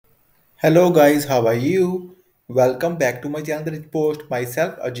Hello guys, how are you? Welcome back to my channel Therichpost.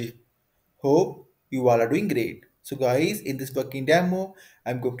 Myself Ajay. Hope you all are doing great. So guys, in this working demo,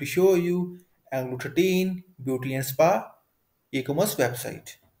 I'm going to show you Anglo 13 Beauty and Spa e-commerce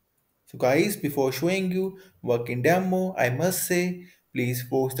website. So guys, before showing you working demo, I must say please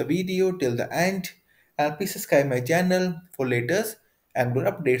watch the video till the end and please subscribe my channel for latest Anglo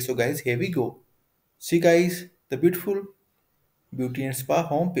updates. So guys, here we go. See guys, the beautiful Beauty and Spa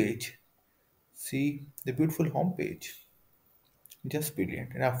homepage. See the beautiful homepage. Just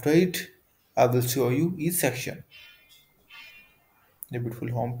brilliant. And after it, I will show you each section. The beautiful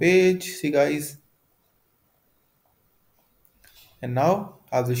homepage. See guys. And now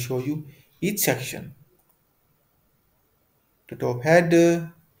I will show you each section. The top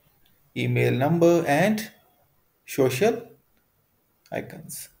header, email number, and social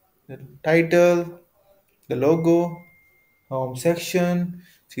icons. The title, the logo, home section.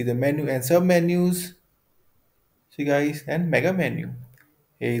 See the menu and sub menus. See guys, and mega menu.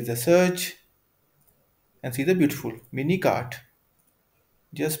 Here is the search and see the beautiful mini cart.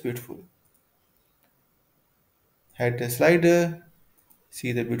 Just beautiful. Header slider.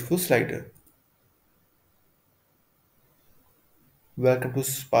 See the beautiful slider. Welcome to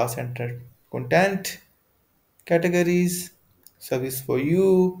Spa Center. Content, categories, service for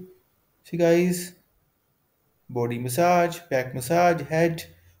you. See guys, body massage, back massage, head,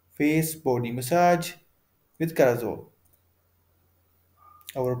 face, body massage with Carazol.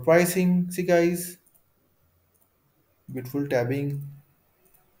 Our pricing, see guys, beautiful tabbing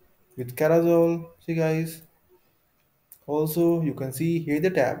with Carazol. See guys. Also, you can see here the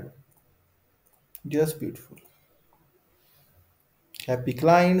tab. Just beautiful. Happy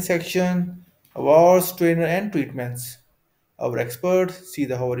client section, awards, trainer, and treatments. Our experts see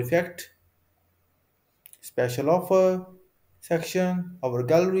the hover effect, special offer section, our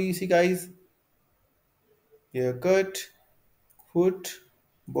gallery. See guys, haircut, foot,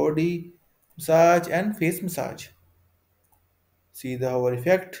 body, massage, and face massage. See the hover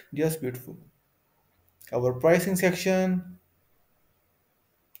effect, just beautiful. Our pricing section,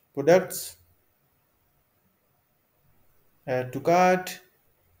 products, add to cart,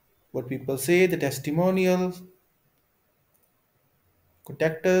 what people say, the testimonials,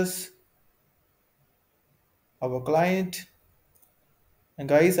 contact us, our client, and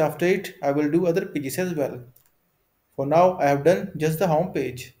guys, after it, I will do other pages as well. For now, I have done just the home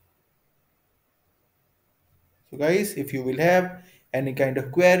page. So guys, if you will have any kind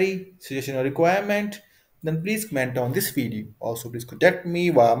of query, suggestion or requirement, then please comment on this video. Also, please contact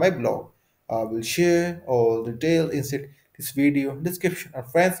me via my blog. I will share all the details inside this video description. And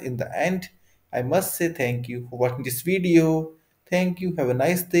friends, in the end, I must say thank you for watching this video. Thank you. Have a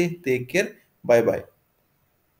nice day. Take care. Bye bye.